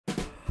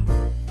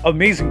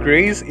Amazing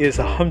Grace is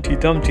a Humpty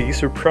Dumpty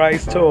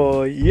surprise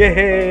toy.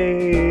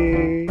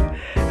 Yay!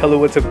 Hello,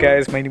 what's up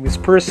guys? My name is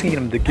Percy and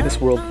I'm the Guinness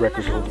World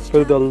Record holder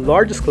for the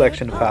largest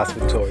collection of fast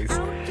food toys.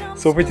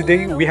 So for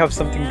today we have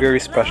something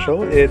very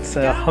special. It's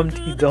a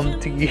Humpty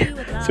Dumpty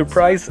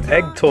surprise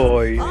egg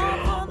toy.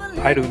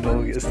 I don't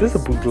know, is this a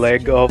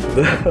bootleg of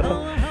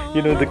the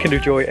the Kinder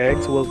Joy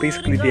eggs? Well,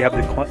 basically they have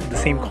the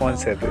same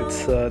concept.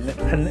 It's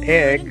an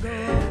egg,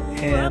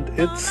 and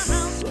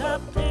it's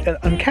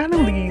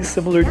uncannily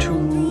similar to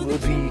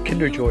the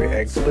Kinder Joy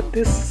eggs, but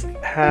this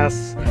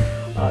has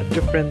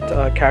different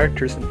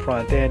characters in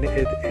front, and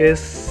it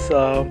is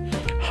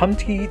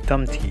Humty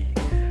Dumpty,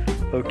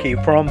 okay,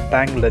 from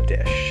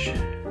Bangladesh.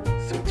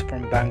 So it's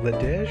from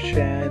Bangladesh,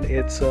 and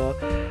it's a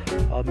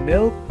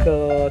milk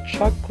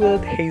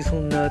chocolate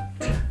hazelnut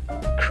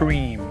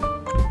cream,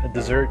 a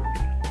dessert.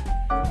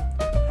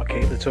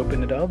 Okay, let's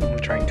open it up.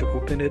 I'm trying to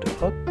open it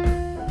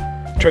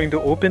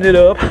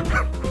up.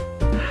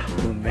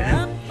 Oh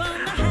man,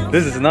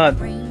 this is not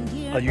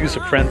a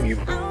user-friendly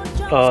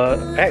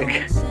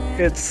egg.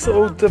 It's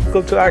so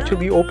difficult to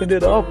actually open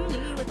it up.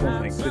 Oh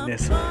my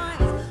goodness.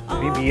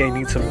 Maybe I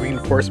need some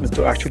reinforcement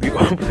to actually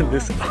open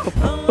this up.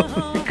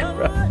 Holy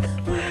crap.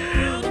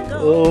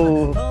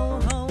 Oh,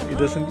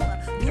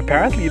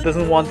 apparently it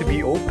doesn't want to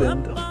be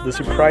opened. The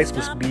surprise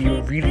must be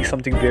really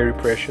something very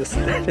precious.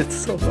 It's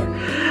so hard.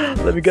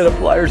 Let me get a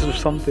pliers or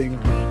something.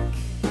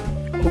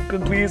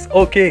 Open please.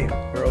 Okay,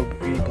 we're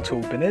able to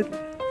open it.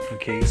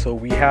 Okay, so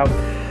we have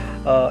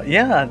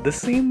yeah, the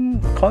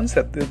same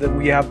concept that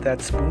we have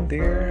that spoon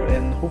there,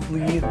 and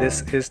hopefully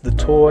this is the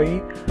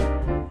toy.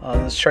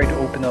 Let's try to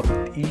open up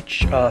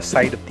each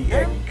side of the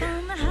egg.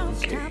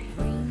 Okay.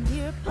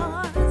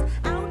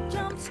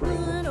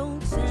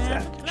 Is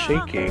that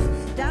shaking?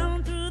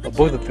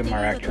 Both of them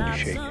are actually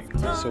shaking.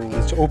 So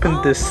let's open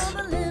this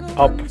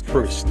up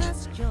first.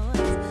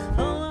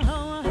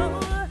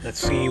 Let's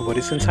see what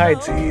is inside.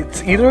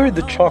 It's either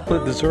the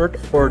chocolate dessert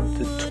or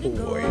the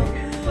toy.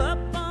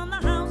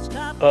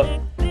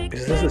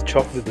 Is this a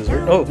chocolate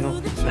dessert? Oh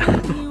no.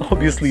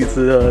 Obviously it's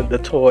the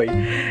toy,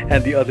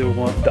 and the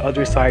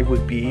other side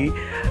would be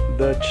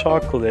the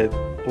chocolate.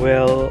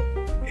 Well,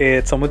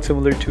 it's somewhat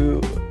similar to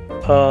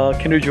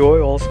Kinder Joy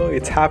also.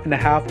 It's half and a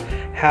half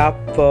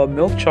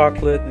milk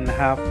chocolate and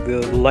half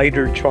the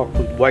lighter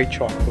chocolate, white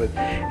chocolate,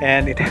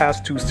 and it has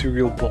 2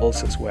 cereal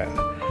balls as well.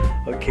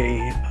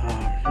 Okay,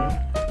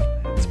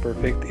 it's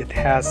perfect. It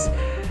has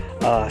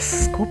a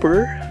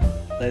scooper.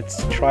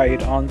 Let's try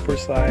it on for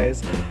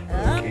size.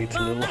 Okay, it's a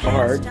little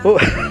hard. Oh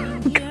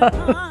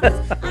god.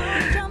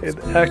 It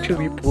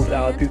actually pulled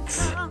out.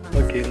 It's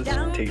okay. Let's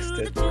taste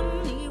it.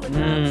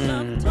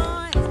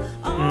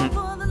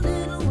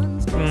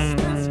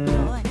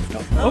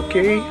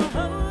 Okay.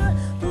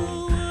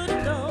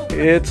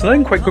 It's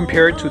not quite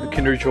compared to the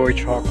Kinder Joy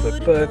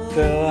chocolate, but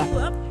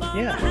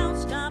yeah,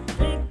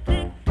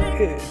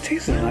 it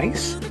tastes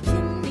nice.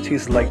 It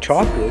tastes like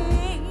chocolate.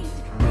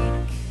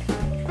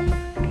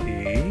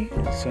 Okay,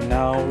 so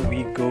now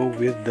we go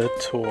with the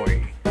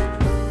toy.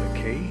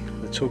 Okay,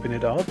 let's open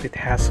it up. It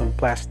has some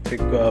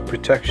plastic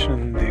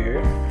protection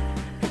there,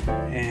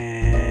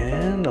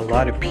 and a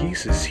lot of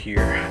pieces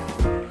here.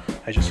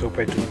 I just hope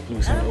I don't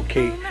lose it.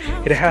 Okay,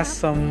 it has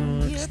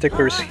some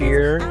stickers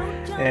here,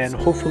 and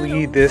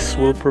hopefully this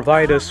will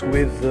provide us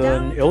with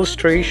an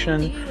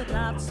illustrative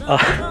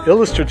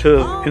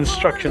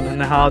instruction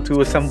on how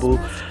to assemble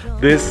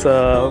this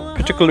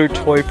particular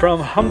toy from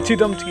Humpty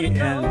Dumpty.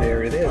 And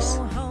there it is.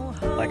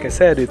 Like I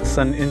said, it's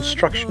an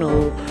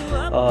instructional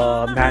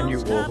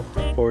manual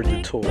for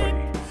the toy.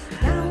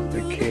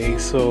 Okay,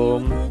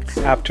 so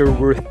after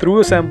we're through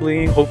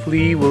assembling,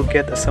 hopefully we'll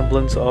get a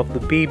semblance of the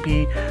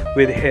baby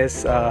with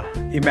his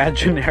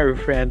imaginary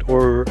friend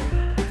or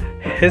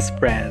his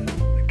friend.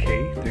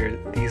 Okay,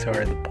 these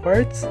are the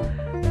parts.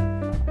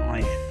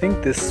 I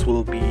think this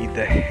will be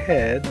the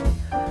head.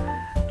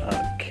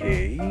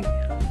 Okay,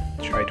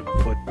 try to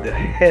put the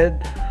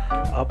head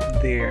up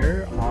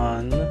there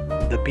on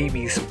the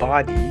baby's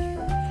body.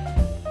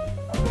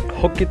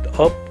 Hook it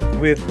up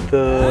with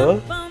the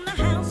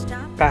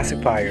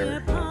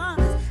pacifier.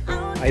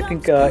 I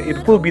think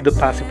it will be the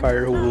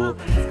pacifier who will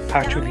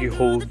actually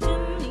hold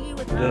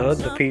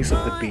the face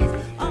of the baby.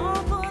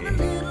 Okay.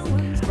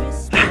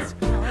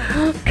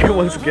 Okay,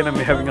 once again I'm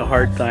having a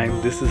hard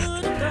time. This is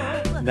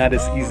not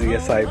as easy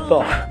as I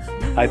thought.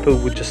 I thought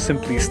it would just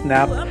simply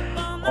snap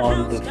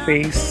on the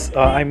face,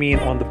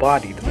 on the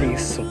body, the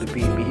face of the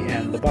baby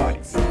and the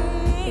body.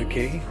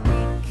 Okay,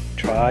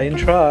 try and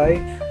try.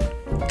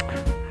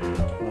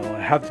 Well, I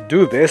have to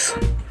do this,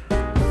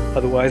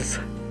 otherwise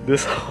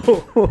this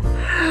whole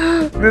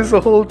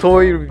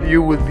toy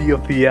review would be a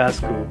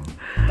fiasco.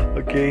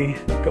 Okay,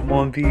 come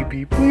on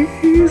baby,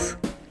 please.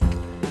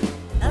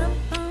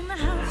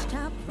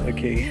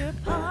 Okay,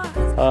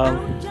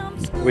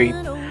 wait,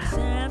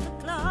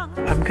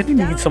 I'm gonna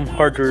need some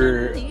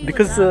harder,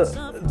 because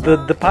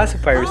the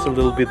pacifier is a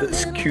little bit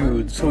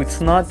skewed, so it's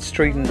not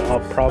straightened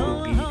up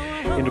probably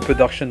in the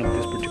production of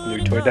this particular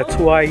toy. That's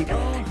why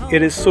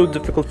it is so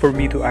difficult for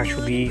me to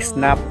actually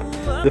snap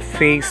the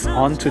face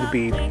onto the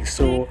baby.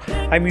 So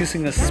I'm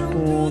using a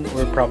spoon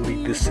or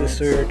probably the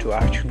scissor to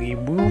actually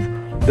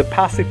move the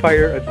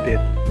pacifier a bit.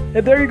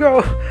 And there you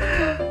go!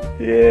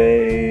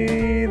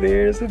 Yay!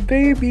 There's a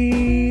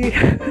baby!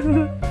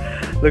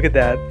 Look at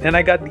that. And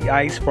I got the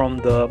eyes from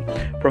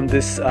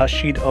this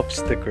sheet of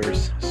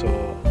stickers. So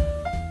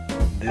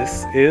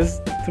this is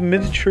the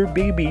miniature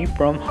baby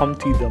from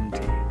Humpty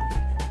Dumpty.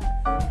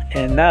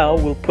 And now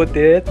we'll put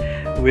it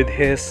with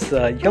his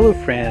yellow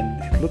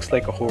friend. It looks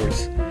like a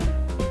horse,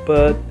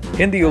 but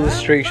in the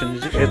illustration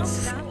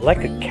it's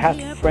like a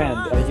cat friend,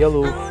 a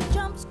yellow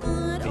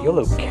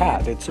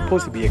cat. It's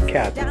supposed to be a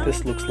cat, but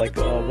this looks like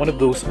one of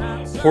those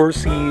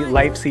horsey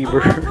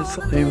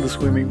lifesavers in the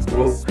swimming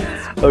pool.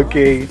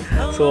 Okay,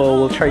 so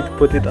we'll try to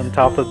put it on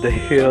top of the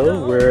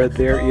hill where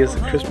there is a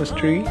Christmas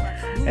tree,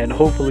 and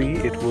hopefully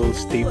it will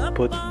stay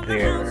put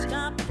there.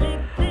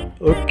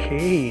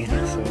 Okay,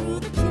 so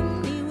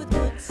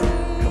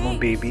come on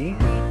baby,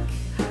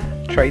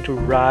 try to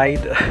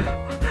ride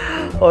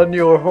on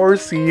your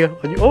horsey.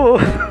 Oh,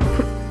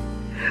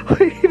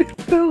 wait,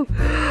 it fell.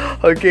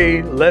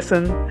 Okay,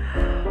 lesson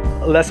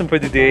for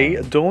today: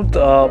 don't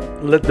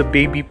let the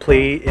baby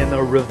play in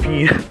a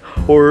ravine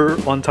or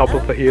on top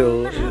of a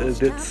hill.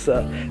 It's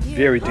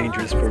very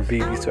dangerous for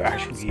babies to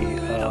actually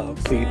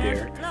play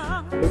there.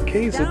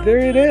 Okay, so there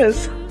it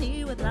is.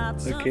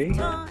 Okay,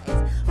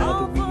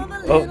 how do we...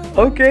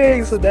 Oh,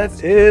 okay, so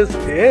that is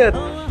it.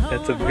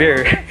 That's a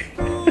very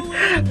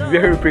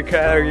very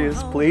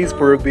precarious place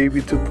for a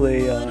baby to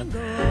play on.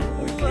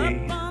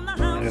 Okay, I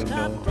don't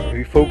know. Are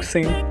we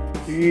focusing?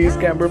 Please,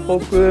 camera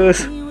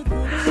focus.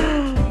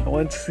 I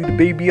want to see the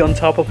baby on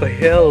top of a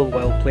hill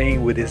while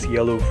playing with his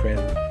yellow friend.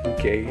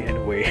 Okay,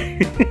 anyway.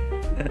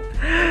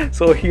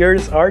 So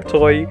here's our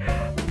toy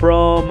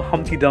from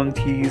Humpty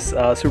Dumpty's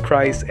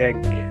surprise egg.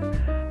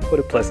 What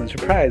a pleasant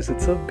surprise.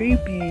 It's a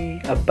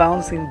baby, a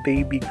bouncing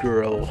baby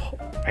girl,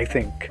 I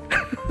think.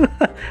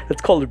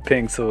 It's colored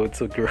pink, so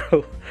it's a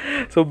girl.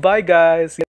 So bye guys.